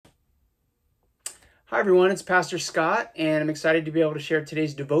Hi everyone, it's Pastor Scott, and I'm excited to be able to share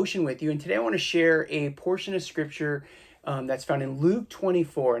today's devotion with you. And today I want to share a portion of scripture that's found in Luke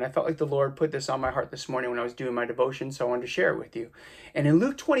 24. And I felt like the Lord put this on my heart this morning when I was doing my devotion, so I wanted to share it with you. And in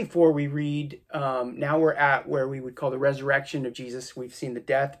Luke 24, we read, now we're at where we would call the resurrection of Jesus. We've seen the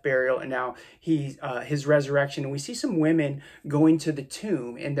death, burial, and now his resurrection. And we see some women going to the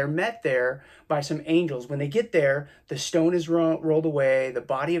tomb, and they're met there by some angels. When they get there, the stone is rolled away, the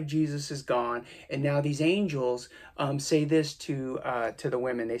body of Jesus is gone, and now these angels say this to the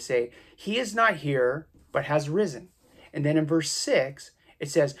women. They say, "He is not here, but has risen." And then in verse 6, it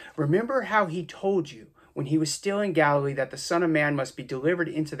says, "Remember how he told you when he was still in Galilee that the Son of Man must be delivered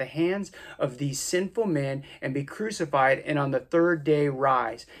into the hands of these sinful men and be crucified and on the third day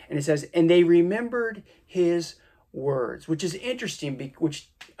rise." And it says, "And they remembered his words," which is interesting, which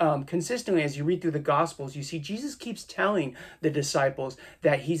consistently, as you read through the Gospels, you see Jesus keeps telling the disciples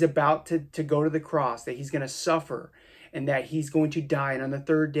that he's about to go to the cross, that he's going to suffer, and that he's going to die and on the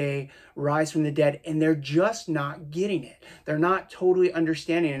third day rise from the dead. And they're just not getting it. They're not totally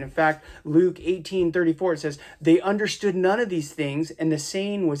understanding. And in fact, Luke 18:34, it says, "They understood none of these things, and the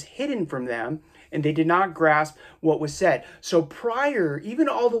saying was hidden from them, and they did not grasp what was said." So prior, even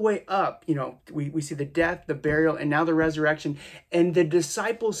all the way up, we see the death, the burial, and now the resurrection, and the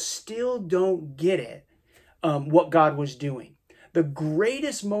disciples still don't get it, what God was doing. The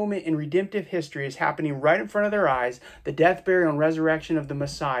greatest moment in redemptive history is happening right in front of their eyes, the death, burial, and resurrection of the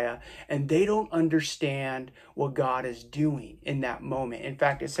Messiah, and they don't understand what God is doing in that moment. In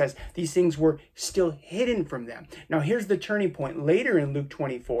fact, it says these things were still hidden from them. Now, here's the turning point. Later in Luke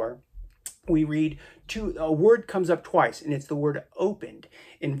 24, we read a word comes up twice, and it's the word opened.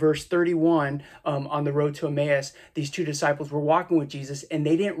 In verse 31, on the road to Emmaus, these two disciples were walking with Jesus, and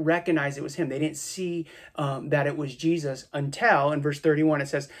they didn't recognize it was him. They didn't see that it was Jesus until, in verse 31, it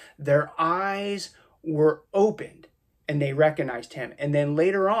says, their eyes were opened, and they recognized him. And then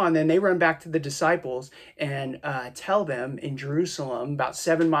later on, then they run back to the disciples and tell them in Jerusalem, about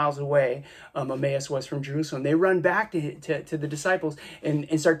 7 miles away, Emmaus was from Jerusalem. They run back to the disciples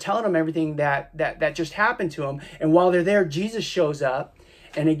and start telling them everything that just happened to them. And while they're there, Jesus shows up.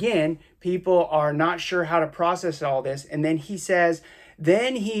 And again, people are not sure how to process all this. And then he says,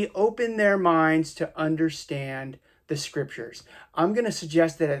 then he opened their minds to understand the scriptures. I'm going to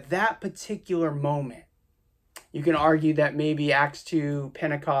suggest that at that particular moment, you can argue that maybe Acts 2,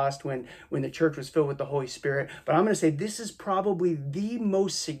 Pentecost, when the church was filled with the Holy Spirit. But I'm going to say this is probably the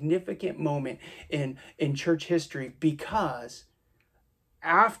most significant moment in church history, because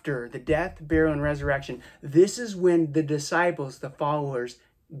after the death, burial, and resurrection, this is when the disciples, the followers,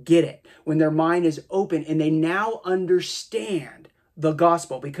 get it. When their mind is open and they now understand the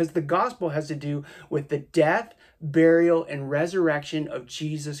gospel, because the gospel has to do with the death, burial, and resurrection of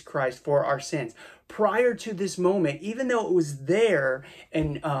Jesus Christ for our sins. Prior to this moment, even though it was there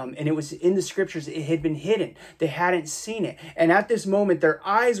and it was in the scriptures, it had been hidden. They hadn't seen it. And at this moment, their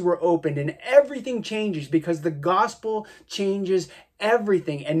eyes were opened and everything changes, because the gospel changes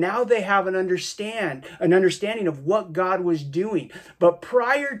everything. And now they have an understanding of what God was doing. But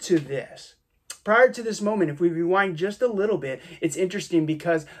prior to this moment, if we rewind just a little bit, it's interesting,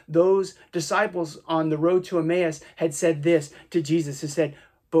 because those disciples on the road to Emmaus had said this to Jesus. They said,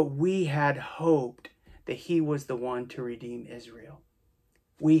 "But we had hoped that he was the one to redeem Israel."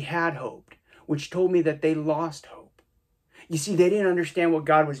 We had hoped, which told me that they lost hope. You see, they didn't understand what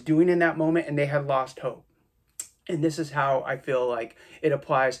God was doing in that moment, and they had lost hope. And this is how I feel like it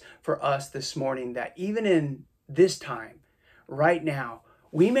applies for us this morning, that even in this time, right now,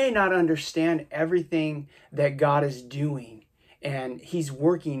 we may not understand everything that God is doing, and he's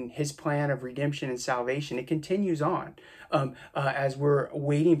working his plan of redemption and salvation. It continues on as we're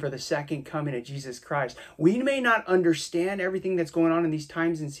waiting for the second coming of Jesus Christ. We may not understand everything that's going on in these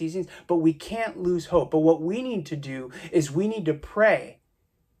times and seasons, but we can't lose hope. But what we need to do is we need to pray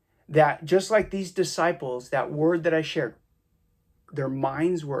that, just like these disciples, that word that I shared, their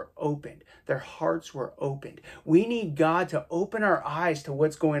minds were opened. Their hearts were opened. We need God to open our eyes to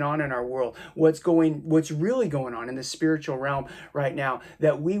what's going on in our world, what's really going on in the spiritual realm right now,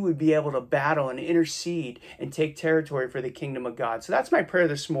 that we would be able to battle and intercede and take territory for the kingdom of God. So that's my prayer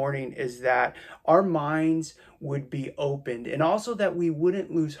this morning, is that our minds would be opened, and also that we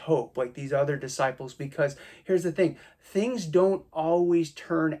wouldn't lose hope like these other disciples, because here's the thing, things don't always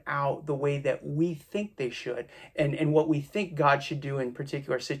turn out the way that we think they should, and what we think God should do in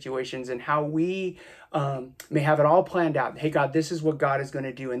particular situations, and how we may have it all planned out. Hey, God, this is what God is going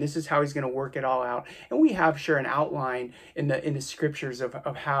to do, and this is how He's going to work it all out. And we have, sure, an outline in the scriptures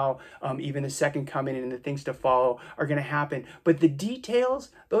of how even the second coming and the things to follow are going to happen. But the details,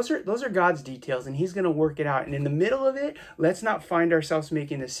 those are God's details, and He's going to work it out. And in the middle of it, let's not find ourselves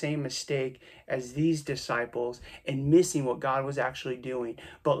making the same mistake as these disciples and missing what God was actually doing.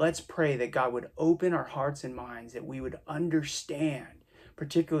 But let's pray that God would open our hearts and minds, that we would understand,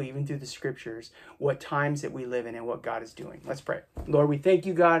 particularly even through the scriptures, what times that we live in and what God is doing. Let's pray. Lord, we thank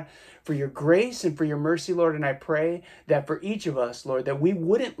you, God, for your grace and for your mercy, Lord. And I pray that for each of us, Lord, that we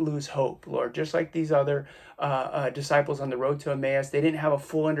wouldn't lose hope, Lord, just like these other disciples on the road to Emmaus. They didn't have a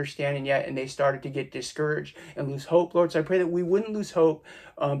full understanding yet, and they started to get discouraged and lose hope, Lord. So I pray that we wouldn't lose hope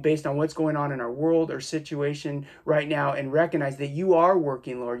based on what's going on in our world or situation right now, and recognize that you are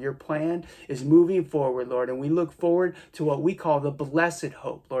working, Lord. Your plan is moving forward, Lord, and we look forward to what we call the blessed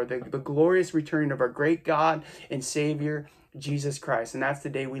hope, Lord, the glorious return of our great God and Savior, Jesus Christ. And that's the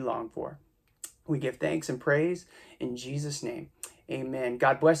day we long for. We give thanks and praise in Jesus' name. Amen.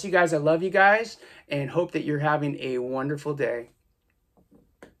 God bless you guys. I love you guys, and hope that you're having a wonderful day.